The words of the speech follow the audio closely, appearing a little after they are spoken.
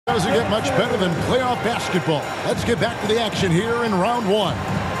Doesn't get much better than playoff basketball. Let's get back to the action here in round one.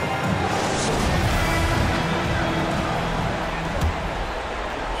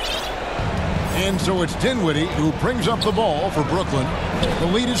 And so it's Dinwiddie who brings up the ball for Brooklyn. The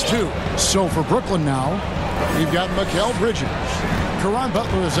lead is 2. So for Brooklyn now, we've got Mikal Bridges. Caron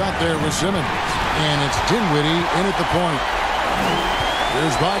Butler is out there with Simmons. And it's Dinwiddie in at the point.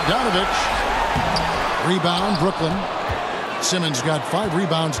 Here's Bogdanovich. Rebound, Brooklyn. Simmons got 5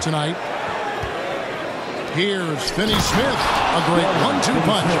 rebounds tonight. Here's Finney-Smith. A great 1-2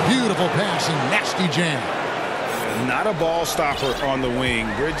 punch. Beautiful pass and nasty jam. Not a ball stopper on the wing.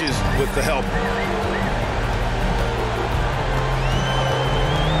 Bridges with the help.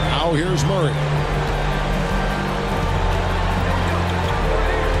 Now here's Murray.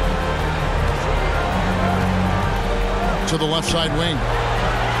 To the left side wing.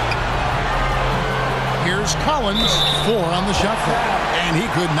 Here's Collins. 4 on the shot clock. And he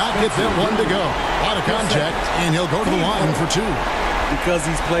could not get that one to go. A lot of contact, and he'll go to the line for 2. Because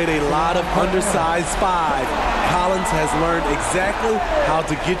he's played a lot of undersized 5, Collins has learned exactly how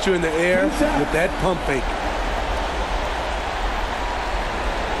to get you in the air with that pump fake.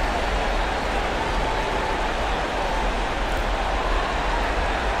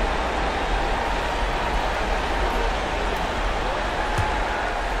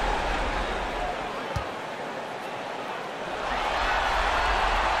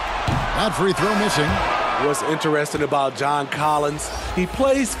 That free throw missing. What's interesting about John Collins, he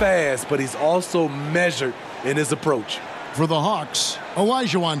plays fast, but he's also measured in his approach. For the Hawks,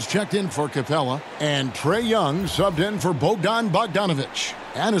 Olajuwon's checked in for Capella, and Trae Young subbed in for Bogdan Bogdanovich.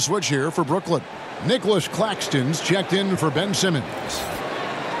 And a switch here for Brooklyn. Nicholas Claxton's checked in for Ben Simmons.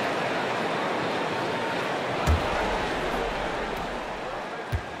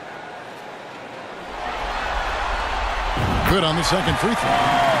 Good on the second free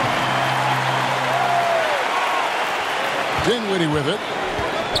throw. Dinwiddie with it.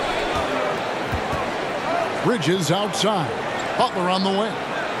 Bridges outside. Butler on the wing.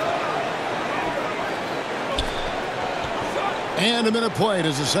 And a minute played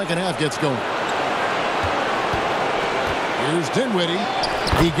as the second half gets going. Here's Dinwiddie.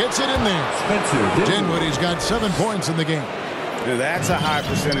 He gets it in there. Dinwiddie's got 7 points in the game. That's a high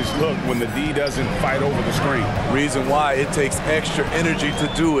percentage look when the D doesn't fight over the screen. Reason why it takes extra energy to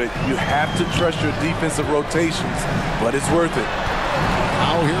do it. You have to trust your defensive rotations, but it's worth it.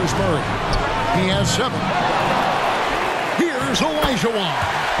 Now here's Murray. He has 7. Here's Olajuwon.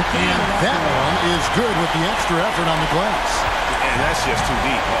 And that one is good with the extra effort on the glass. And that's just too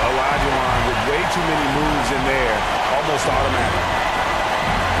deep. Olajuwon with way too many moves in there, almost automatic.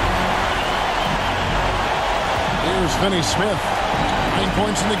 Here's Finney-Smith. 9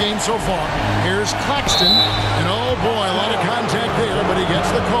 points in the game so far. Here's Claxton. And oh boy, a lot of contact there, but he gets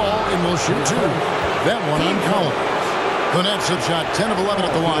the call and will shoot 2. That one on Collins. The Nets have shot 10 of 11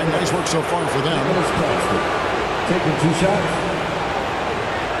 at the line. Nice work so far for them. Taking 2 shots.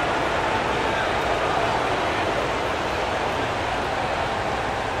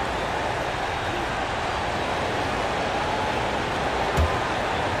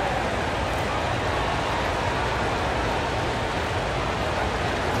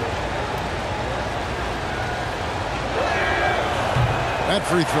 That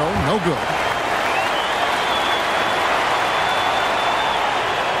free throw, no good.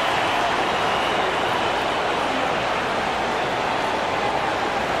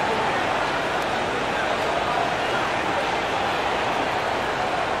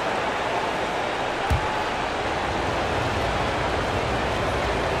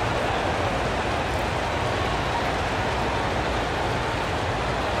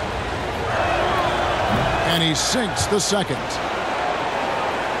 And he sinks the second.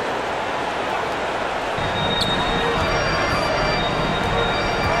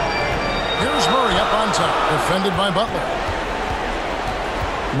 Defended by Butler.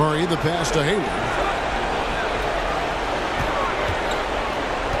 Murray, the pass to Hayward.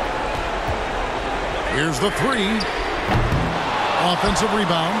 Here's the 3. Offensive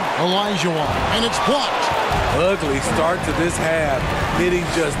rebound, Olajuwon, and it's blocked. Ugly start to this half, hitting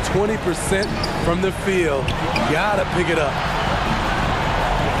just 20% from the field. Gotta pick it up.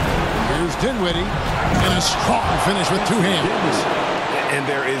 Here's Dinwiddie, and a strong finish with 2 hands. And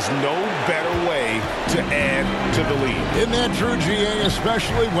there is no better way to add to the lead. Isn't that true, GA,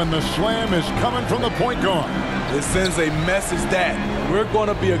 especially when the slam is coming from the point guard? It sends a message that we're going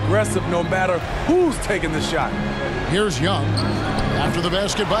to be aggressive no matter who's taking the shot. Here's Young. After the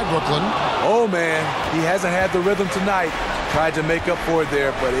basket by Brooklyn. Oh, man, he hasn't had the rhythm tonight. Tried to make up for it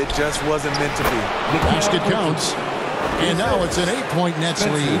there, but it just wasn't meant to be. Basket counts. And now it's an 8-point Nets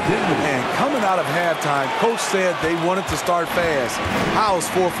lead. And coming out of halftime, Coach said they wanted to start fast. How's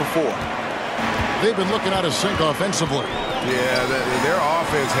 4 for 4? They've been looking out of sync offensively. Yeah, their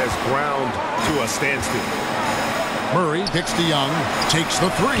offense has ground to a standstill. Murray kicks to Young, takes the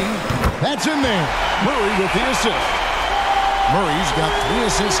three. That's in there. Murray with the assist. Murray's got 3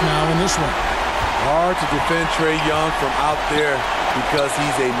 assists now in this one. Hard to defend Trae Young from out there because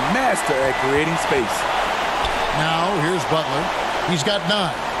he's a master at creating space. Now here's Butler. He's got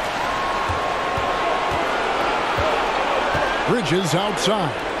 9. Bridges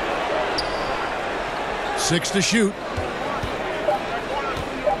outside. 6 to shoot.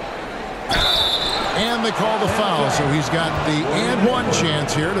 And they call the foul, so he's got the and one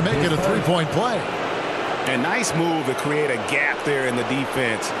chance here to make it a 3-point play. A nice move to create a gap there in the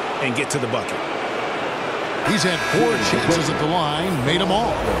defense and get to the bucket. He's had 4 chances at the line, made them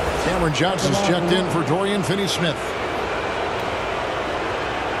all. Cameron Johnson's checked in for Dorian Finney-Smith.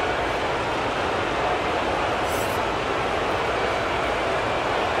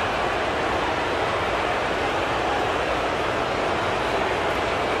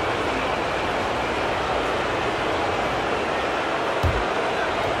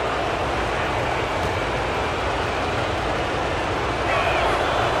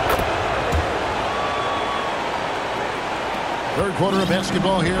 Third quarter of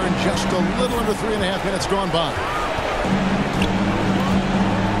basketball here, and just a little under 3.5 minutes gone by.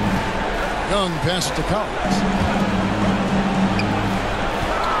 Young pass to Collins.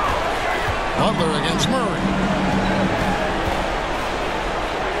 Butler against Murray.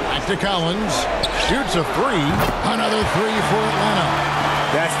 Back to Collins. Shoots a 3. Another 3 for Atlanta.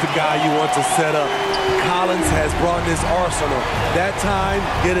 That's the guy you want to set up. Collins has brought this arsenal. That time,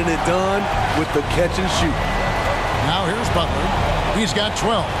 getting it done with the catch and shoot. Now here's Butler. He's got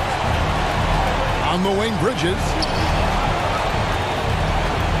 12. On the wing, Bridges.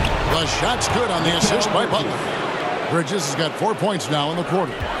 The shot's good on the assist by Butler. Bridges has got 4 points now in the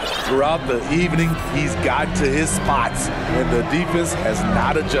quarter. Throughout the evening, he's got to his spots, and the defense has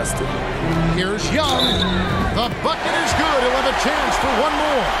not adjusted. Here's Young. The bucket is good. He'll have a chance for one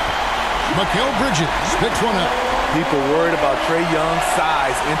more. Mikal Bridges picks one up. People worried about Trae Young's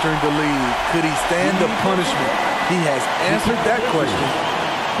size entering the league. Could he stand the punishment? He has answered that question.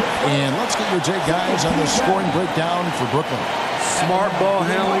 And let's get your take, guys, on the scoring breakdown for Brooklyn. Smart ball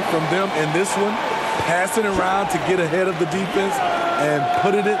handling from them in this one. Passing around to get ahead of the defense and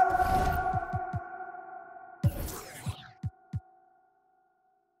putting it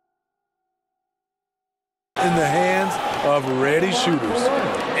in the hands of ready shooters.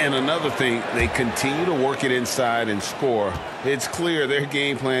 And another thing, they continue to work it inside and score. It's clear their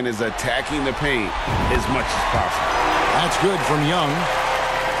game plan is attacking the paint as much as possible. That's good from Young.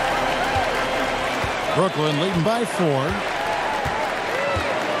 Brooklyn leading by 4.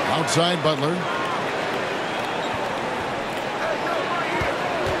 Outside Butler.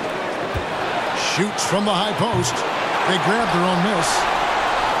 Shoots from the high post. They grab their own miss.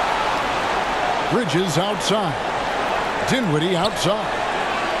 Bridges outside. Dinwiddie outside.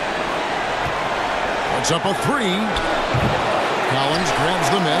 Puts up a 3. Collins grabs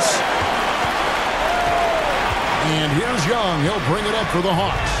the miss. And here's Young. He'll bring it up for the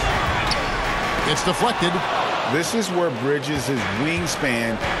Hawks. It's deflected. This is where Bridges'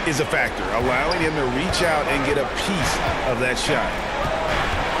 wingspan is a factor, allowing him to reach out and get a piece of that shot.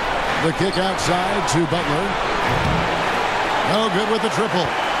 The kick outside to Butler. No good with the triple.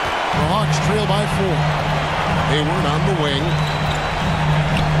 The Hawks trail by 4. Hayward on the wing.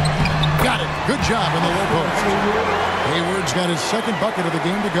 Got it. Good job in the low post. Hayward's got his second bucket of the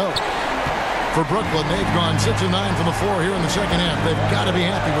game to go. For Brooklyn, they've gone 6 of 9 from the floor here in the second half. They've got to be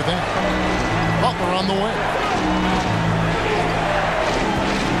happy with that. Butler on the way.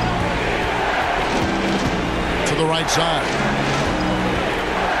 To the right side.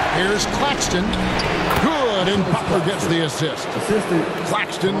 Here's Claxton. Good, and Butler gets the assist.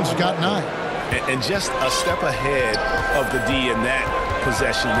 Claxton's got 9. And just a step ahead of the D in that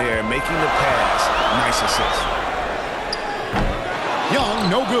possession there, making the pass. Nice assist. Young,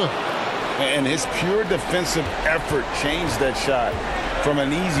 no good. And his pure defensive effort changed that shot from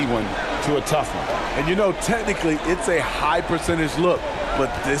an easy one to a tough one. And you know, technically, it's a high percentage look, but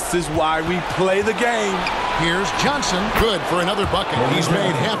this is why we play the game. Here's Johnson. Good for another bucket. He's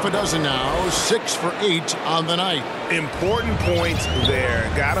made half a dozen now. 6 for 8 on the night. Important points there.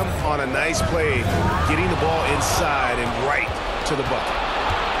 Got him on a nice play, getting the ball inside and right to the bucket.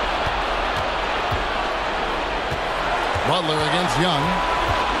 Butler against Young.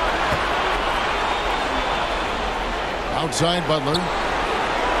 Outside Butler.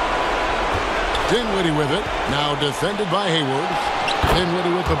 Dinwiddie with it. Now defended by Hayward.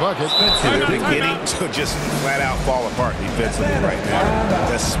 Dinwiddie with the bucket. They're beginning to just flat out fall apart defensively right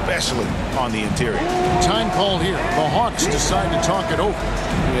now, especially on the interior. Time called here. The Hawks decide to talk it over.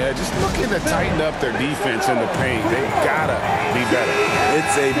 Yeah, just looking to tighten up their defense in the paint. They've got to be better.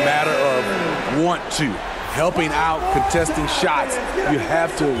 It's a matter of want to. Helping out, contesting shots. You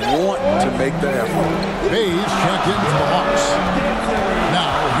have to want to make the effort. Hayes checked in for the Hawks.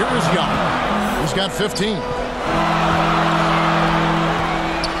 Now, here is Young. He's got 15.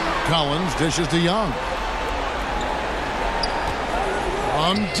 Collins dishes to Young.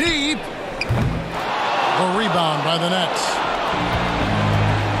 On deep. A rebound by the Nets.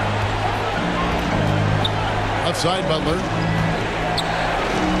 Outside Butler.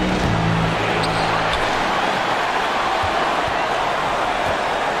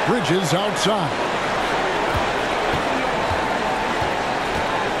 Bridges outside.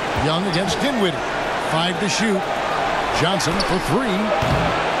 Young against Dinwiddie. 5 to shoot. Johnson for 3.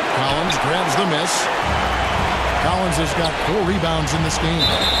 Collins grabs the miss. Collins has got 4 rebounds in this game.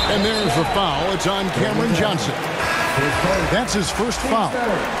 And there's the foul. It's on Cameron Johnson. That's his first foul.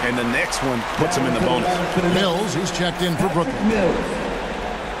 And the next one puts him in the bonus. Mills is checked in for Brooklyn.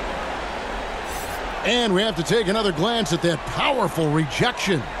 And we have to take another glance at that powerful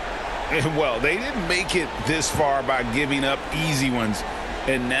rejection. Well, they didn't make it this far by giving up easy ones.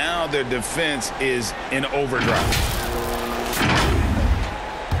 And now their defense is in overdrive.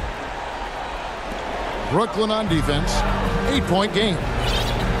 Brooklyn on defense. 8-point game.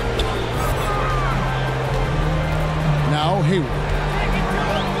 Now Hayward.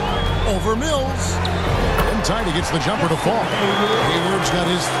 Over Mills. And Tiny gets the jumper to fall. Hayward's got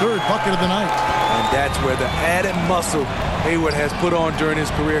his 3rd bucket of the night. And that's where the added muscle Hayward has put on during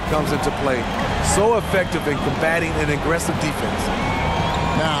his career comes into play. So effective in combating an aggressive defense.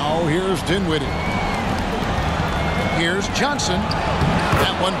 Now here's Dinwiddie. Here's Johnson.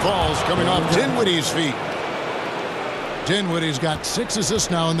 That one falls coming off Dinwiddie's feet. Dinwiddie's got 6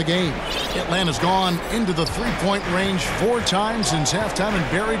 assists now in the game. Atlanta's gone into the 3-point range 4 times since halftime and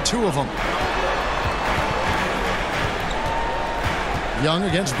buried 2 of them. Young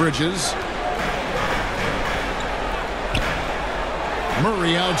against Bridges.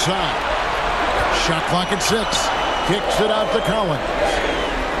 Murray outside. Shot clock at 6. Kicks it out to Collins.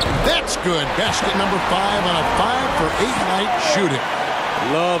 That's good. Basket number 5 on a 5-for-8 night shooting.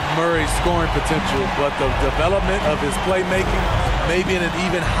 Love Murray's scoring potential, but the development of his playmaking may be an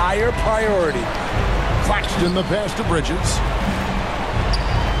even higher priority. Claxton the pass to Bridges.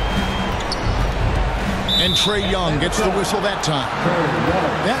 And Trae Young gets the whistle that time.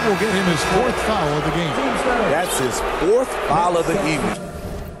 That will get him his 4th foul of the game. That's his 4th foul of the evening.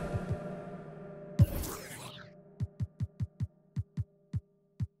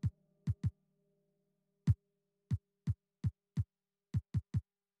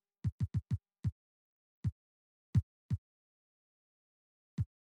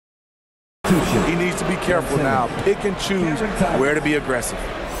 He needs to be careful now. Pick and choose where to be aggressive.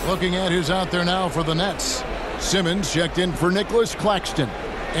 Looking at who's out there now for the Nets. Simmons checked in for Nicholas Claxton.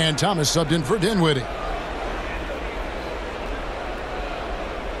 And Thomas subbed in for Dinwiddie.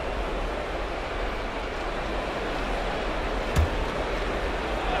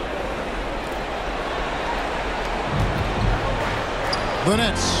 The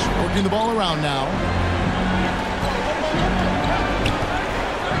Nets working the ball around now.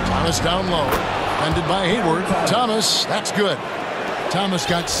 Thomas down low. Defended by Hayward. Thomas, that's good. Thomas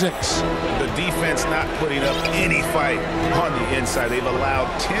got 6. The defense not putting up any fight on the inside. They've allowed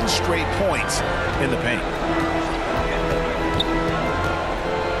 10 straight points in the paint.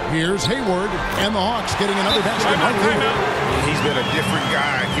 Here's Hayward, and the Hawks getting another basket right there. He's been a different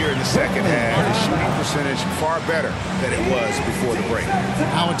guy here in the second half. His shooting percentage far better than it was before the break.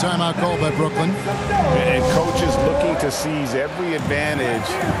 Now a timeout called by Brooklyn. And coaches looking to seize every advantage,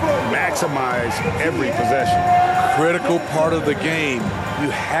 maximize every possession. Critical part of the game. You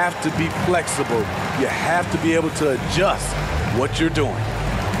have to be flexible. You have to be able to adjust what you're doing.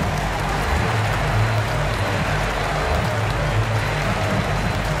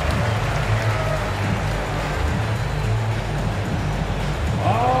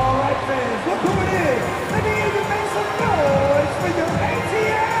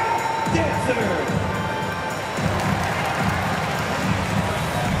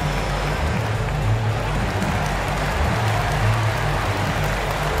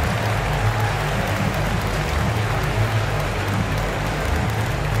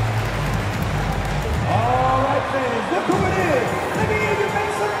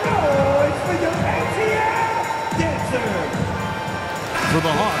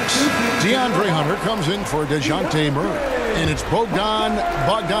 Hunter comes in for DeJounte Murray. And it's Bogdan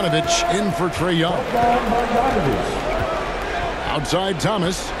Bogdanović in for Trae Young. Outside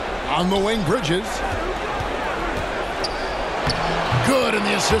Thomas. On the wing, Bridges. Good, and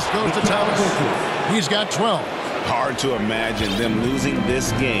the assist goes to Thomas. He's got 12. Hard to imagine them losing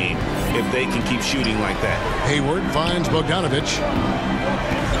this game if they can keep shooting like that. Hayward finds Bogdanović.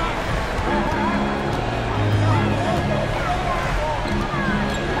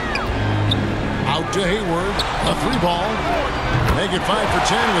 Out to Hayward. A 3-ball. Make it 5 for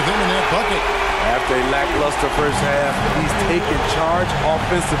 10 with him in that bucket. After a lackluster first half, he's taken charge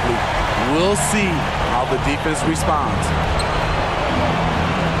offensively. We'll see how the defense responds.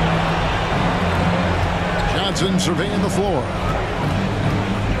 Johnson surveying the floor.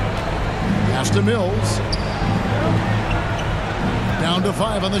 Pass to Mills. Down to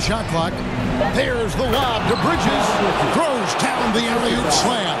 5 on the shot clock. There's the lob to Bridges. Throws down the alley-oop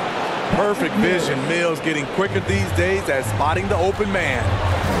slam. Perfect vision. Mills getting quicker these days at spotting the open man.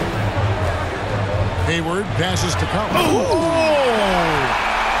 Hayward passes to Collins.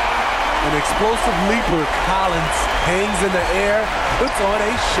 An explosive leaper. Collins hangs in the air, puts on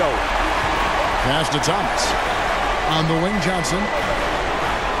a show. Pass to Thomas. On the wing, Johnson.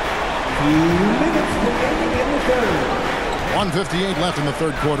 1:58 left in the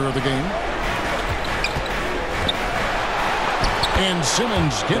third quarter of the game. And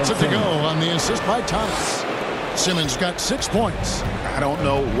Simmons gets it to go on the assist by Thomas. Simmons got 6 points. I don't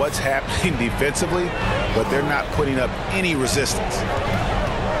know what's happening defensively, but they're not putting up any resistance.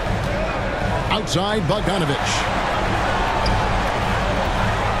 Outside Bogdanović.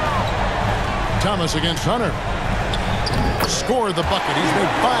 Thomas against Hunter. Scored the bucket. He's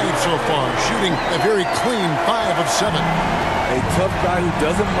made 5 so far, shooting a very clean 5 of 7. A tough guy who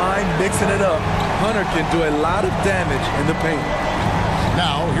doesn't mind mixing it up. Hunter can do a lot of damage in the paint.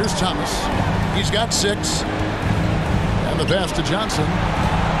 Now, here's Thomas. He's got 6. And the pass to Johnson.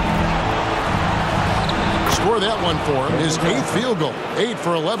 Score that one for him. His 8th field goal. 8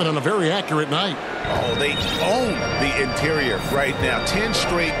 for 11 on a very accurate night. Oh, they own the interior right now. 10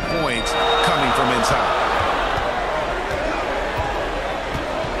 straight points coming from inside.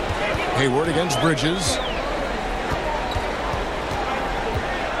 Hayward against Bridges.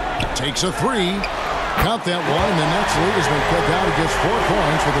 Takes a 3. Count that one, and the Nets lead has been cut down. He gets 4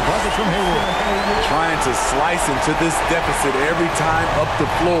 points with a bucket from Hayward. Trying to slice into this deficit every time up the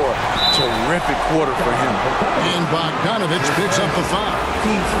floor. Terrific quarter for him. And Bogdanović picks up the foul.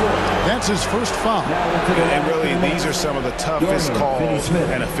 That's his first foul. And really, these are some of the toughest calls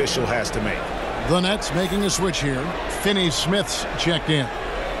an official has to make. The Nets making a switch here. Finney-Smith's checked in.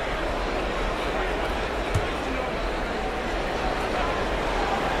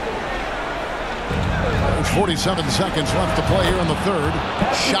 47 seconds left to play here in the third.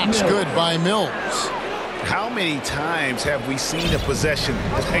 Shot's good by Mills. How many times have we seen a possession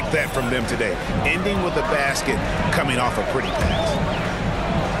like that from them today? Ending with a basket, coming off a pretty pass.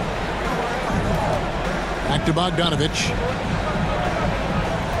 Back to Bogdanović.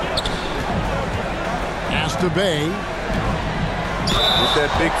 Pass to Bey. With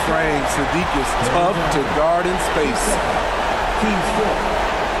that big frame, Sadiq is tough to guard in space.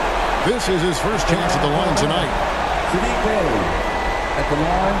 This is his first chance at the line tonight. Sadiq Bey at the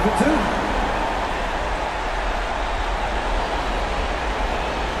line for 2.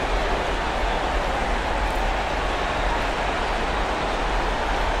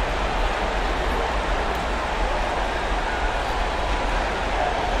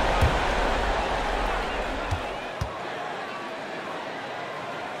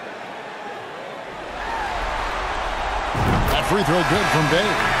 That free throw good from Bey.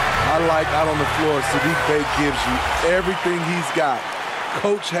 I like out on the floor, Sadiq Bey gives you everything he's got.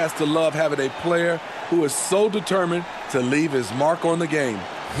 Coach has to love having a player who is so determined to leave his mark on the game.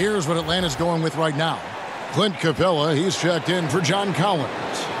 Here's what Atlanta's going with right now. Clint Capella, he's checked in for John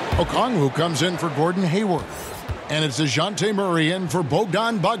Collins. Okongwu comes in for Gordon Hayward. And it's DeJounte Murray in for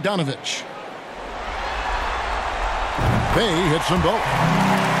Bogdan Bogdanović. Bey hits them both.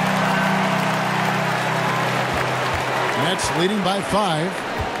 Nets leading by 5.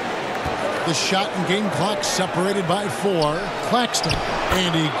 The shot and game clock separated by 4. Claxton,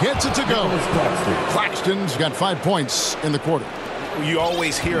 and he gets it to go. Claxton's got 5 points in the quarter. You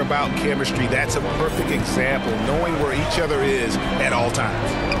always hear about chemistry. That's a perfect example, knowing where each other is at all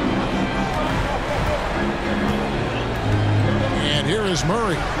times. And here is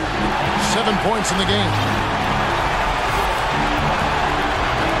Murray. 7 points in the game.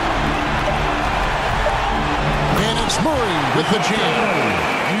 And it's Murray with the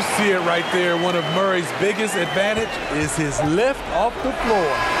jam. You see it right there. One of Murray's biggest advantage is his lift off the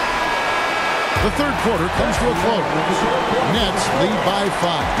floor. The third quarter comes to a close. Nets lead by 5.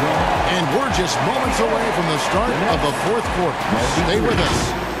 And we're just moments away from the start of the fourth quarter. Stay with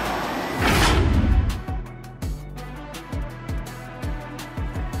us.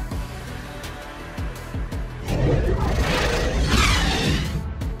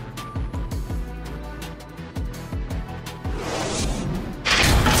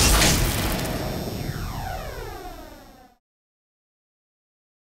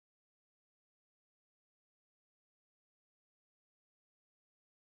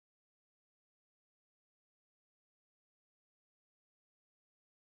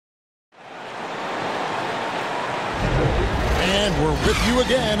 And we're with you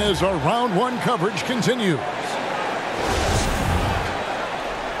again as our round one coverage continues.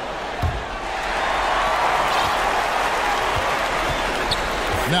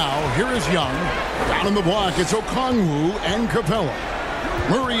 Now, here is Young. Down in the block, it's Okongwu and Capella.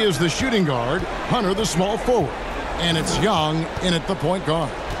 Murray is the shooting guard, Hunter the small forward. And it's Young in at the point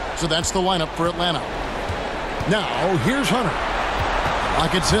guard. So that's the lineup for Atlanta. Now, here's Hunter.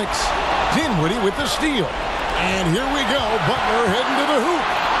 Lock at 6. Dinwiddie with the steal. And here we go. Butler heading to the hoop.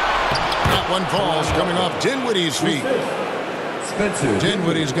 That one falls coming off Dinwiddie's feet.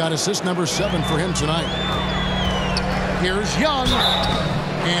 Dinwiddie's got assist number 7 for him tonight. Here's Young.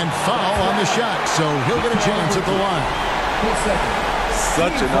 And foul on the shot, so he'll get a chance at the line.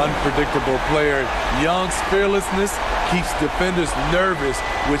 Such an unpredictable player. Young's fearlessness keeps defenders nervous,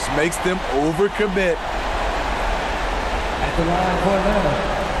 which makes them overcommit. At the line for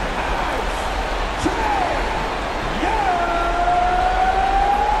Atlanta.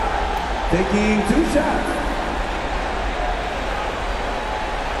 Taking 2 shots.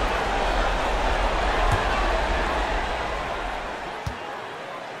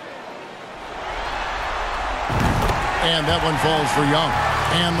 And that one falls for Young.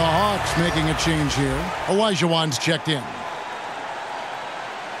 And the Hawks making a change here. Olajuwon's checked in.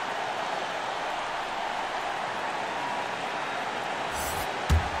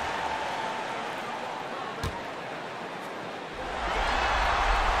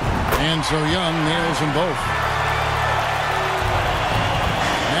 And so Young nails them both.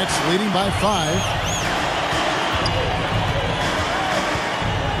 Nets leading by 5.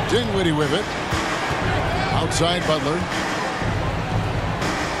 Dinwiddie with it. Outside Butler.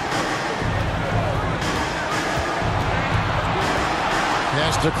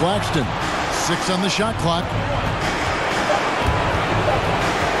 Pass to Claxton. 6 on the shot clock.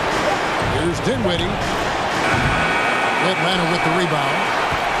 Here's Dinwiddie. Atlanta with the rebound.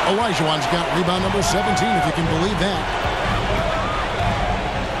 Olajuwon's got rebound number 17, if you can believe that.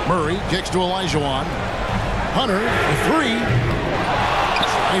 Murray kicks to Olajuwon. Hunter, the 3.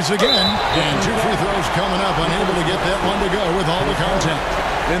 Tries again. And 2 free throws coming up. Unable to get that one to go with all the contact.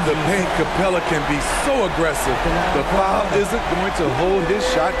 In the paint, Capella can be so aggressive. The foul isn't going to hold his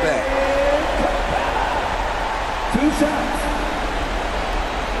shot back. 2 shots.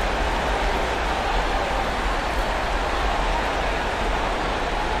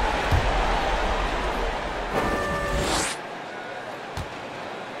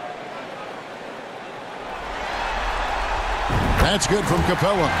 That's good from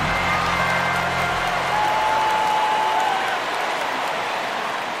Capella.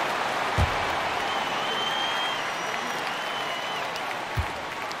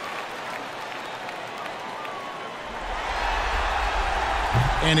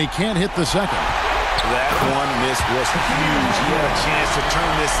 And he can't hit the second. That one miss was huge. He had a chance to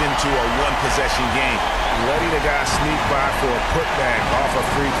turn this into a one-possession game. Letting the guy sneak by for a putback off a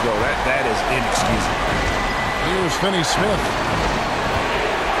free throw, that is inexcusable. Here's Finney-Smith.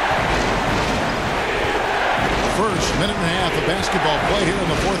 First minute and a half of basketball play here in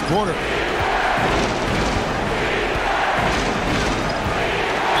the fourth quarter.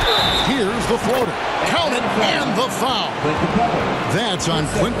 Here's the floater. Count it, and the foul. That's on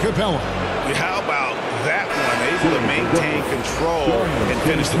Clint Capella. How about that one? Able to maintain control and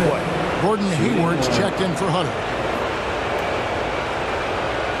finish the play. Gordon Hayward's checked in for Hunter.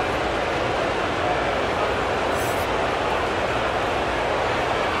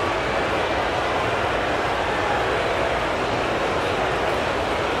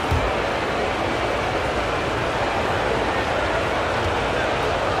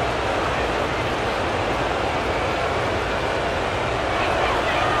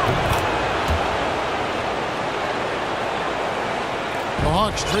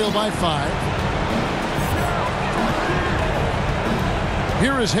 Hawks trail by 5.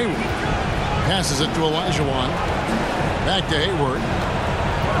 Here is Hayward. Passes it to Olajuwon. Back to Hayward.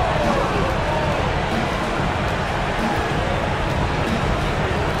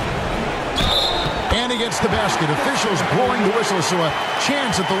 And he gets the basket. Officials blowing the whistle, so a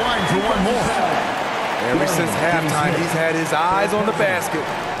chance at the line for one more. Ever since halftime, he's had his eyes on the basket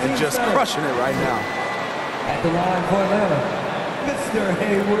and just crushing it right now. At the line for Atlanta, Mr.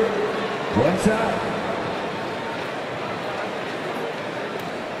 Hayward. One shot.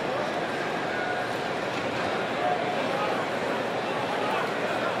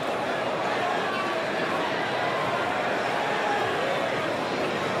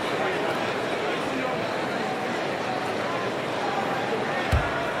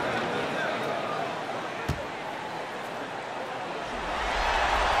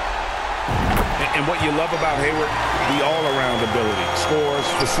 And what you love about Hayward, the all-around ability. Scores,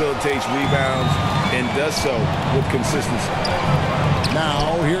 facilitates, rebounds, and does so with consistency.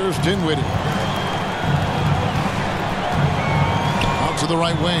 Now, here's Dinwiddie. Out to the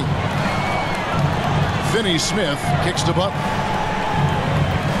right wing. Finney-Smith kicks to Butler.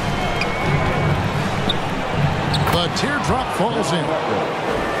 The teardrop falls in.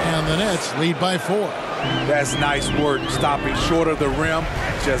 And the Nets lead by 4. That's nice work, stopping short of the rim,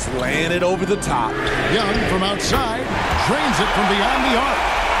 just laying it over the top. Young from outside drains it from beyond the arc.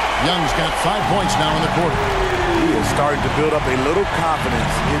 Young's got 5 points now in the quarter. He is starting to build up a little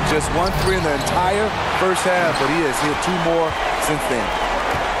confidence. In just 1 3 in the entire first half, but he has hit 2 more since then.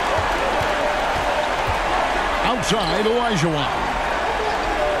 Outside, Olajuwon.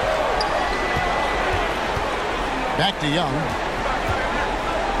 Back to Young.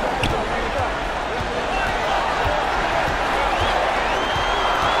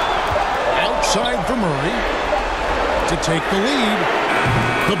 Outside for Murray to take the lead.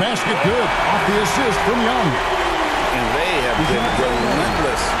 The basket good off the assist from Young. And they have been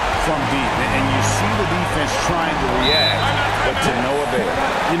relentless from deep. And you see the defense trying to react, but to no avail.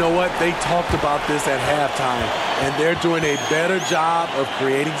 You know what? They talked about this at halftime, and they're doing a better job of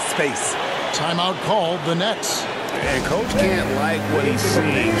creating space. Timeout called, the Nets. And Coach can't like what he's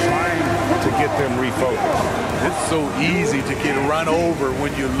seeing, trying to get them refocused. It's so easy to get run over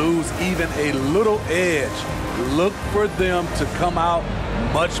when you lose even a little edge. Look for them to come out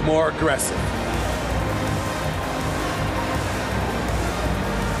much more aggressive.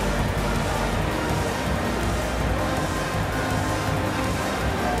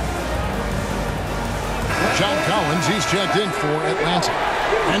 John Collins, he's checked in for Atlanta.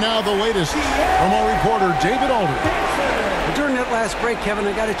 And now the latest from our reporter, David Aldridge. During that last break, Kevin,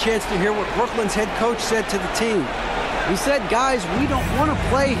 I got a chance to hear what Brooklyn's head coach said to the team. He said, guys, we don't want to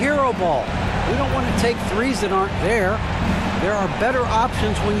play hero ball. We don't want to take threes that aren't there. There are better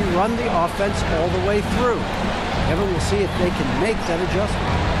options when you run the offense all the way through. Kevin, we'll see if they can make that adjustment.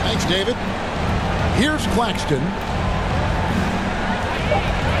 Thanks, David. Here's Claxton.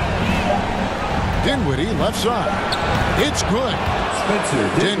 Dinwiddie, left side. It's good.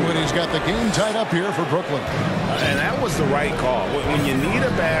 Dinwiddie's got the game tied up here for Brooklyn. And that was the right call. When you need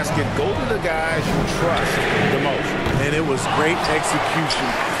a basket, go to the guys you trust the most. And it was great execution.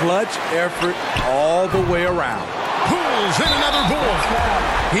 Clutch effort all the way around. Pulls in another board.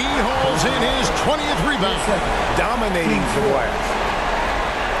 He hauls in his 20th rebound. Dominating the glass.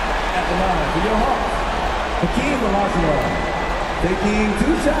 At the line for your Hawks, Hakeem Olajuwon taking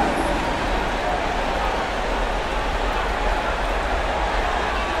 2 shots.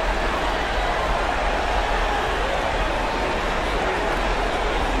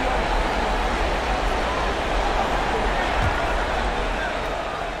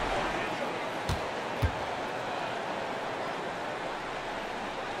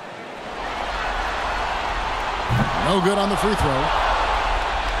 No good on the free throw.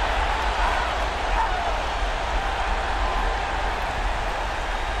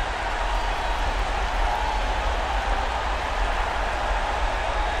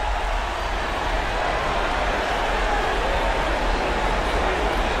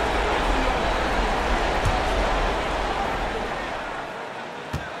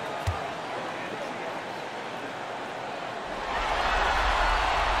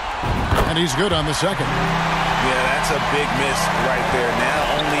 And he's good on the second. Yeah, that's a big miss right there. Now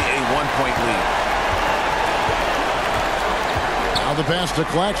only a 1-point lead. Now the pass to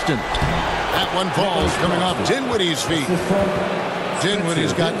Claxton. That one falls coming off Dinwiddie's feet.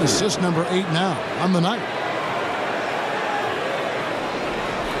 Dinwiddie's got assist number 8 now on the night.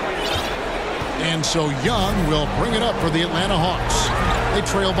 And so Young will bring it up for the Atlanta Hawks. They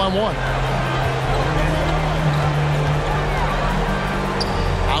trail by 1.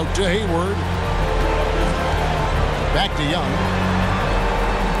 Out to Hayward. Back to Young.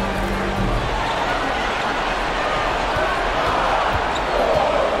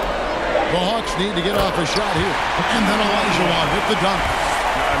 The Hawks need to get off a shot here. And then Olajuwon with the dunk.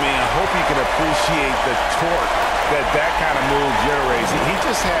 I mean, I hope you can appreciate the torque that kind of move generates. He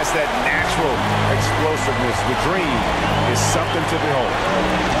just has that natural explosiveness. The dream is something to behold.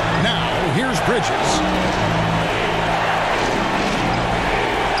 Now, here's Bridges.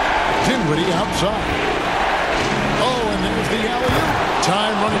 Dinwiddie outside. Oh, and there's the alley-oop.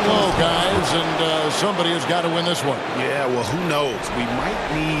 Time running low, guys, and somebody has got to win this one. Yeah, well, who knows? We might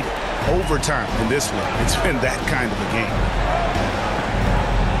need overtime in this one. It's been that kind of a game.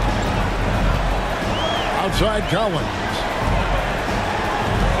 Outside Collins.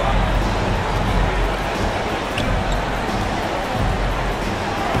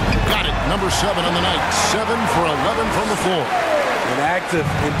 Got it. Number 7 on the night. 7 for 11 from the floor. An active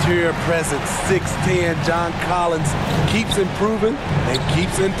interior presence. 6'10" John Collins keeps improving and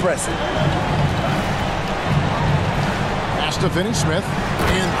keeps impressing. Pass to Finney-Smith.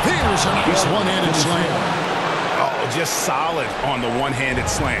 And there's a nice one-handed slam. Just solid on the one-handed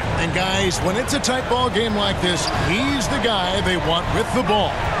slam. And guys, when it's a tight ball game like this, he's the guy they want with the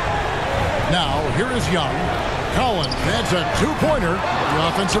ball. Now, here is Young. Collins, that's a two-pointer. The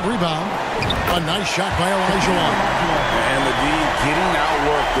offensive rebound. A nice shot by Olajuwon. And the D getting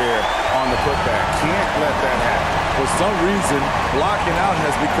outwork there on the putback. Can't let that happen. For some reason, blocking out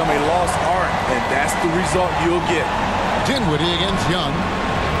has become a lost art, and that's the result you'll get. Dinwiddie against Young.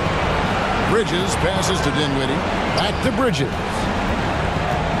 Bridges passes to Dinwiddie. Back to Bridges.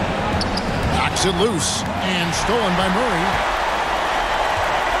 Knocks it loose. And stolen by Murray.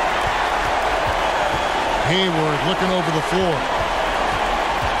 Hayward looking over the floor.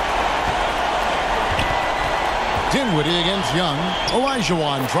 Dinwiddie against Young.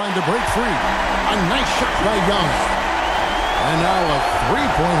 Olajuwon trying to break free. A nice shot by Young. And now a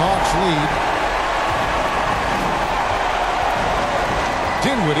three-point Hawks lead.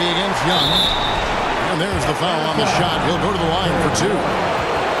 Dinwiddie against Young. And there's the foul on the shot. He'll go to the line for 2.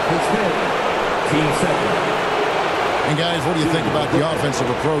 Team second. And guys, what do you think about the offensive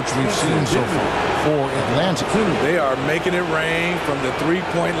approach we've seen so far for Atlanta? They are making it rain from the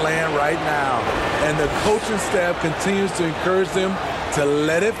three-point land right now. And the coaching staff continues to encourage them to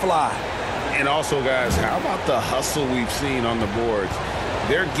let it fly. And also, guys, how about the hustle we've seen on the boards?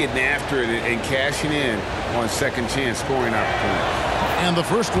 They're getting after it and cashing in on second chance scoring opportunities. And the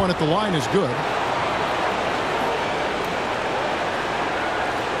first one at the line is good.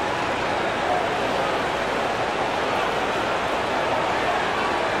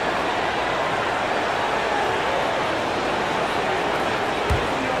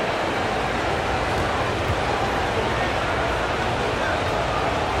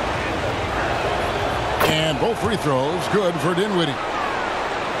 And both free throws good for Dinwiddie.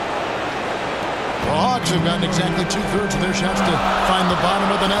 The Hawks have gotten exactly 2/3 of their shots to find the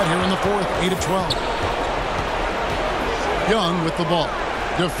bottom of the net here in the fourth, 8 of 12. Young with the ball,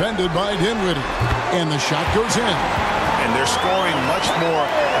 defended by Dinwiddie, and the shot goes in. And they're scoring much more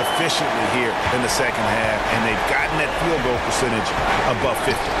efficiently here in the second half, and they've gotten that field goal percentage above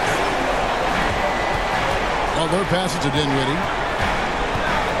 50. Well, their pass to Dinwiddie.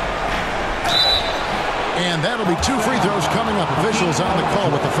 And that'll be 2 free throws coming up. Officials on the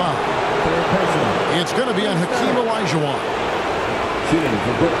call with the foul. It's going to be on Hakeem Olajuwon. Shooting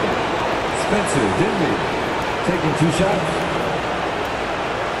for Brooklyn. Spencer Dinwiddie taking 2 shots.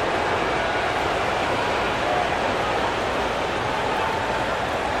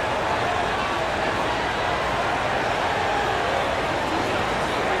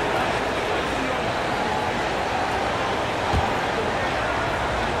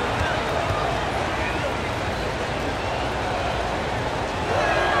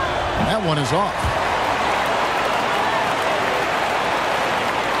 That one is off.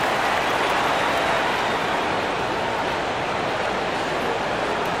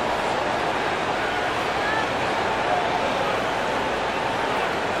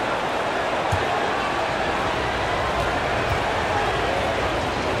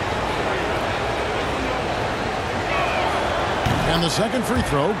 And the second free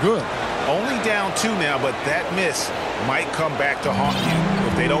throw, good. Only down 2 now, but that miss might come back to haunt you.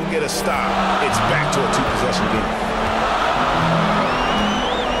 If they don't get a stop, it's back to a 2-possession game.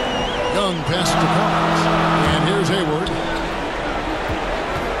 Young passes to Collins. And here's Hayward.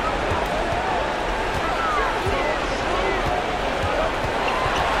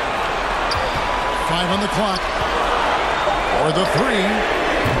 Five on the clock. For the 3.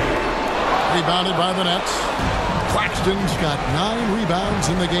 Rebounded by the Nets. Claxton's got 9 rebounds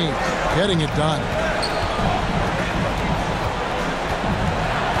in the game, getting it done.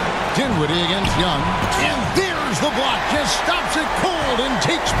 Dinwiddie against Young. And there's the block. Just stops it cold and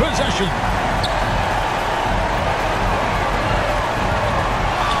takes possession.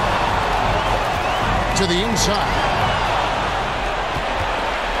 to the inside.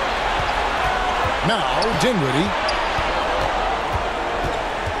 Now Dinwiddie.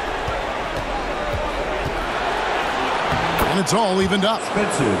 And it's all evened up.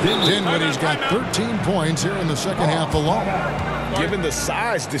 Dinwiddie's got 13 points here in the second half alone. Given the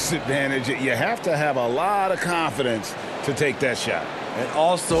size disadvantage, you have to have a lot of confidence to take that shot. And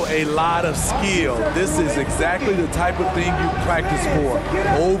also a lot of skill. This is exactly the type of thing you practice for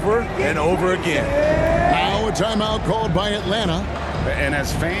over and over again. Now a timeout called by Atlanta. And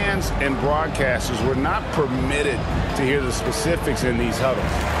as fans and broadcasters, we're not permitted to hear the specifics in these huddles.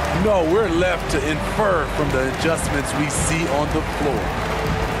 No, we're left to infer from the adjustments we see on the floor.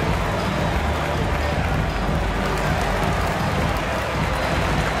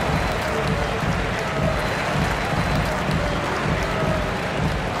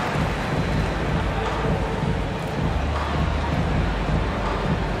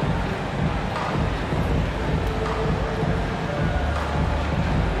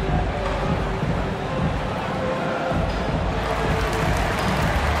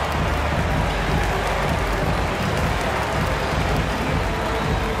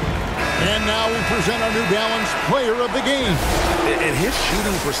 And now we present our New Balance Player of the Game. And his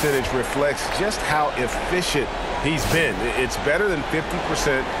shooting percentage reflects just how efficient he's been. It's better than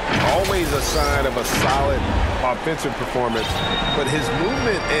 50%, always a sign of a solid offensive performance. But his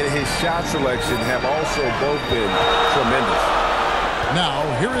movement and his shot selection have also both been tremendous. Now,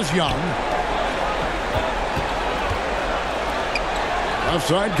 here is Young.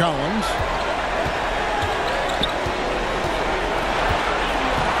 Outside Collins.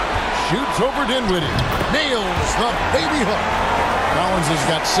 Shoots over Dinwiddie. Nails the baby hook. Collins has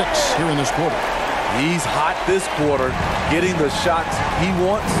got 6 here in this quarter. He's hot this quarter, getting the shots he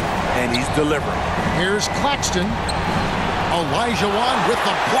wants, and he's delivering. Here's Claxton. Olajuwon with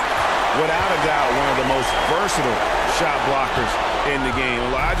the block. Without a doubt, one of the most versatile shot blockers in the game.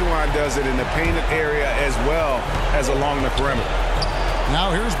 Olajuwon does it in the painted area as well as along the perimeter.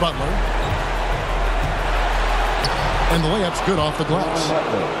 Now here's Butler. And the layup's good off the glass.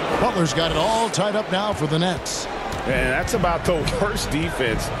 Butler's got it all tied up now for the Nets. And that's about the worst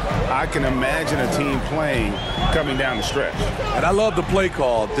defense I can imagine a team playing coming down the stretch. And I love the play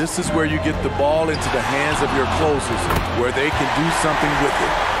call. This is where you get the ball into the hands of your closers, where they can do something with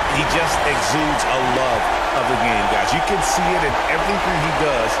it. He just exudes a love of the game, guys. You can see it in everything he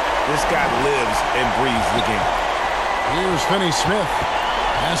does. This guy lives and breathes the game. Here's Finney-Smith.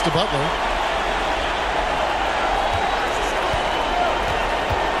 Pass to Butler.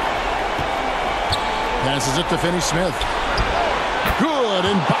 Passes it to Finney-Smith. Good,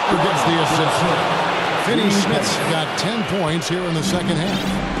 and Butler gets the assist. Finney-Smith's got 10 points here in the second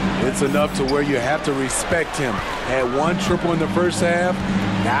half. It's enough to where you have to respect him. Had 1 triple in the first half,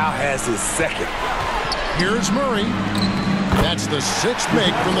 now has his second. Here's Murray. That's the 6th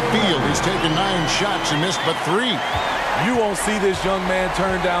make from the field. He's taken 9 shots and missed but 3. You won't see this young man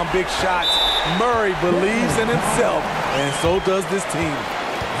turn down big shots. Murray believes in himself, and so does this team.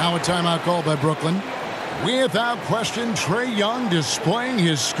 Now a timeout call by Brooklyn. Without question, Trae Young displaying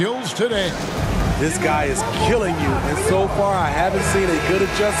his skills today. This guy is killing you, and so far I haven't seen a good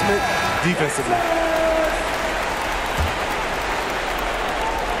adjustment defensively.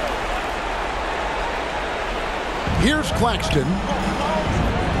 Here's Claxton.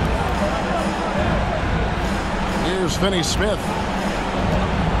 Here's Finney-Smith.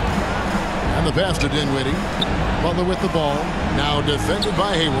 And the pass to Dinwiddie. Butler with the ball. Now defended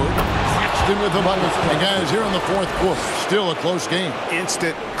by Hayward. Claxton with the button. And guys, here in the 4th quarter, still a close game.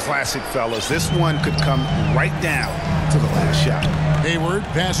 Instant classic, fellas. This one could come right down to the last shot. Hayward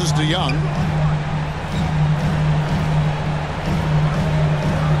passes to Young.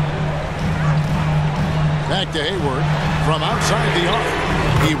 Back to Hayward from outside the arc.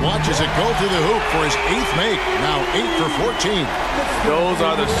 He watches it go through the hoop for his 8th make. Now 8 for 14. Those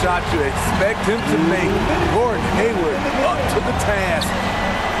are the shots you expect him to make. Gordon Hayward up to the task.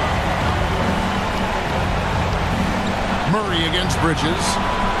 Murray against Bridges.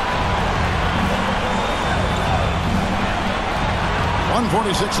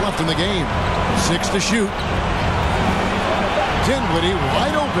 1:46 left in the game. 6 to shoot. Dinwiddie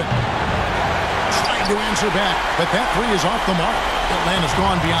wide open. Trying to answer back, but that 3 is off the mark. Atlanta's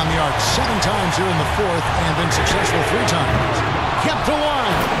gone beyond the arc 7 times here in the 4th and been successful 3 times. Kept to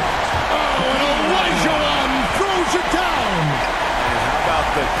line. Oh, and Olajuwon throws it down. And how about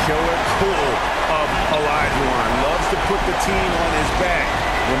the killer tool of Olajuwon? Loves to put the team on his back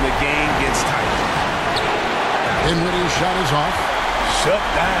when the game gets tight. Dinwiddie's shot is off. Shut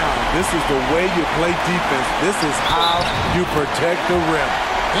down. This is the way you play defense. This is how you protect the rim.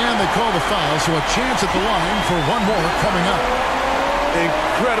 And they call the foul, so a chance at the line for one more coming up.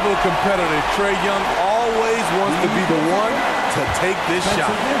 Incredible competitor. Trae Young always wants to be the one to take this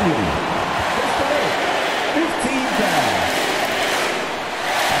shot. 15 down.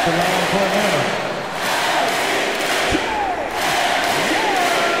 At the line for Atlanta.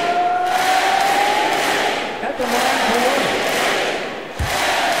 At the line for one.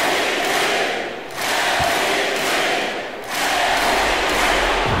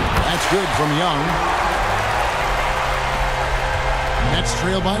 That's good from Young. Nets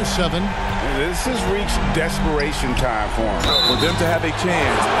trail by 7. This has reached desperation time for them. For them to have a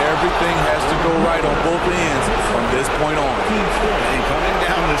chance, everything has to go right on both ends from this point on. And coming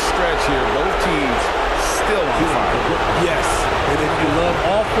down the stretch here, both teams still on fire. Yes, and if you love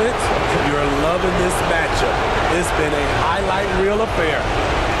offense, you're loving this matchup. It's been a highlight reel affair.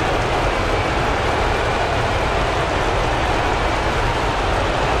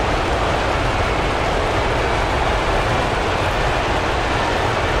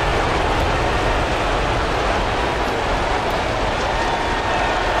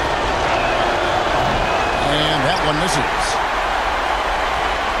 Misses.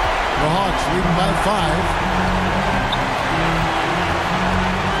 The Hawks leading by 5.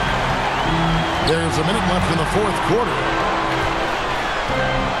 There's a minute left in the fourth quarter.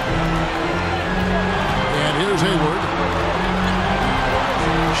 And here's Hayward.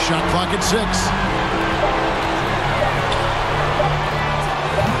 Shot clock at 6.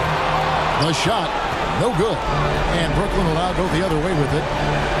 The shot, no good. And Brooklyn will now go the other way with it.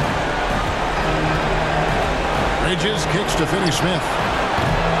 Bridges kicks to Finney-Smith.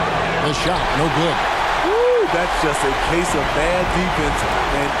 The shot, no good. Woo, that's just a case of bad defense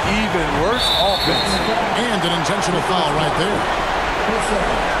and even worse offense. And an intentional foul right there.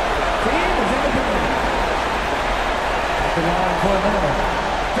 Team is in the game. At the line for Atlanta.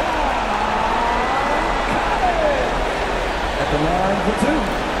 At the line for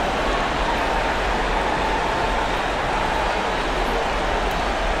 2.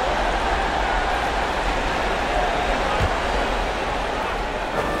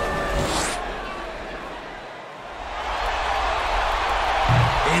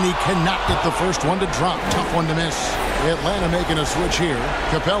 And he cannot get the first one to drop. Tough one to miss. Atlanta making a switch here.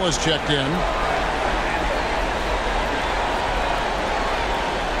 Capella's checked in.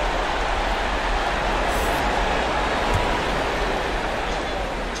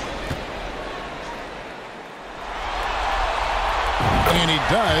 And he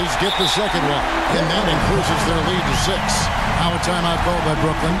does get the second one. And that increases their lead to 6. Now a timeout called by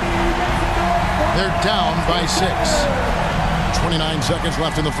Brooklyn. They're down by 6. 29 seconds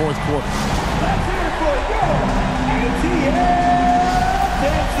left in the fourth quarter. Let's hear it for your ATL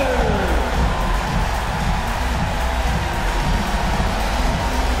Dancer.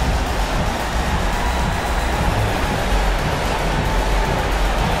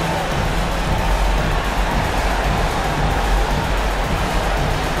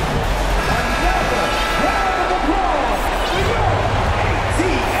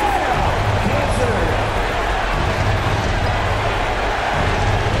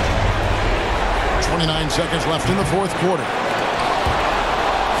 29 seconds left in the fourth quarter.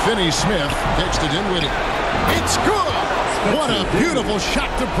 Finney-Smith kicks to Dinwiddie. It's good! What a beautiful shot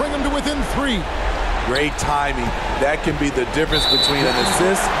to bring him to within 3. Great timing. That can be the difference between an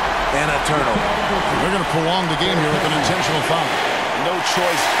assist and a turnover. They're going to prolong the game here with an intentional foul. No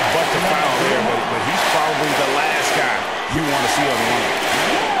choice but to foul there, but he's probably the last guy you want to see on the line.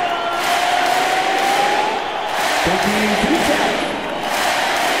 Taking 2 shots.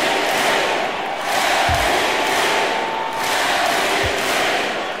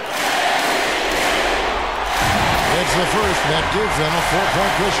 It's the first that gives them a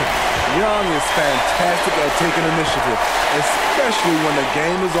 4-point cushion. Young is fantastic at taking initiative, especially when the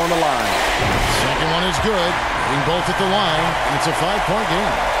game is on the line. Second one is good. Being both at the line, and it's a 5-point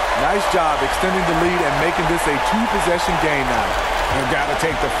game. Nice job extending the lead and making this a 2-possession game now. They've got to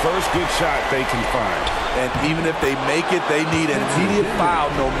take the first good shot they can find. And even if they make it, they need an immediate foul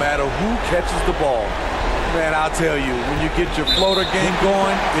no matter who catches the ball. Man, I'll tell you, when you get your floater game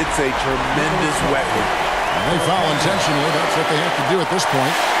going, it's a tremendous weapon. And they foul intentionally. That's what they have to do at this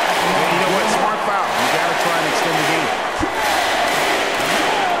point. And you know what? Smart foul. You got to try and extend the game.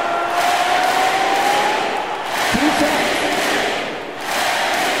 2 shots.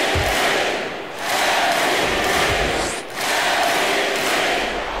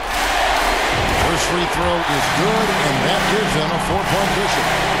 First free throw is good, and that gives them a 4-point cushion.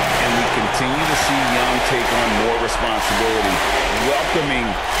 And we continue to see Young take on more responsibility, welcoming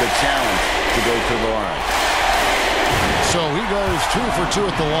the challenge to go to the line. So he goes 2 for 2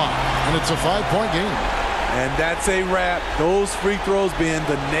 at the line, and it's a 5-point game. And that's a wrap. Those free throws being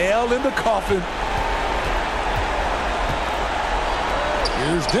the nail in the coffin.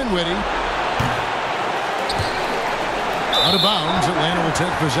 Here's Dinwiddie. Out of bounds, Atlanta will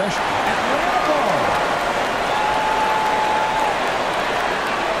take possession.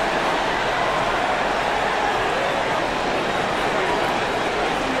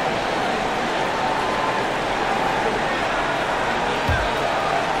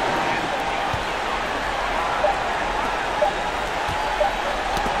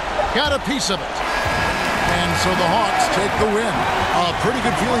 Got a piece of it. And so the Hawks take the win. A pretty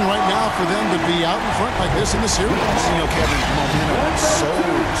good feeling right now for them to be out in front like this in the series. You know, Kevin, momentum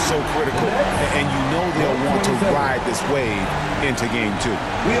is so critical. And you know they'll want to ride this wave into game 2.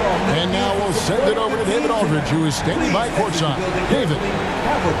 And now we'll send it over to David Aldridge, who is standing by courtside. David.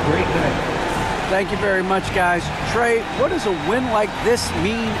 Have a great night. Thank you very much, guys. Trey, what does a win like this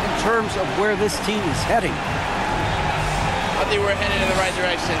mean in terms of where this team is heading? I think we're headed in the right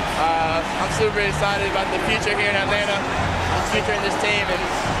direction. I'm super excited about the future here in Atlanta, the future in this team, and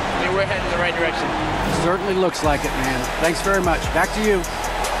we're heading in the right direction. Certainly looks like it, man. Thanks very much. Back to you.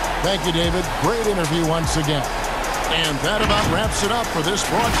 Thank you, David. Great interview once again. And that about wraps it up for this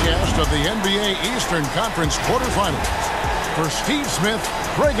broadcast of the NBA Eastern Conference quarterfinals. For Steve Smith,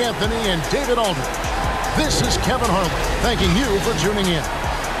 Greg Anthony, and David Aldridge, this is Kevin Harlan thanking you for tuning in.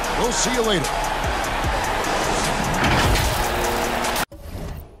 We'll see you later.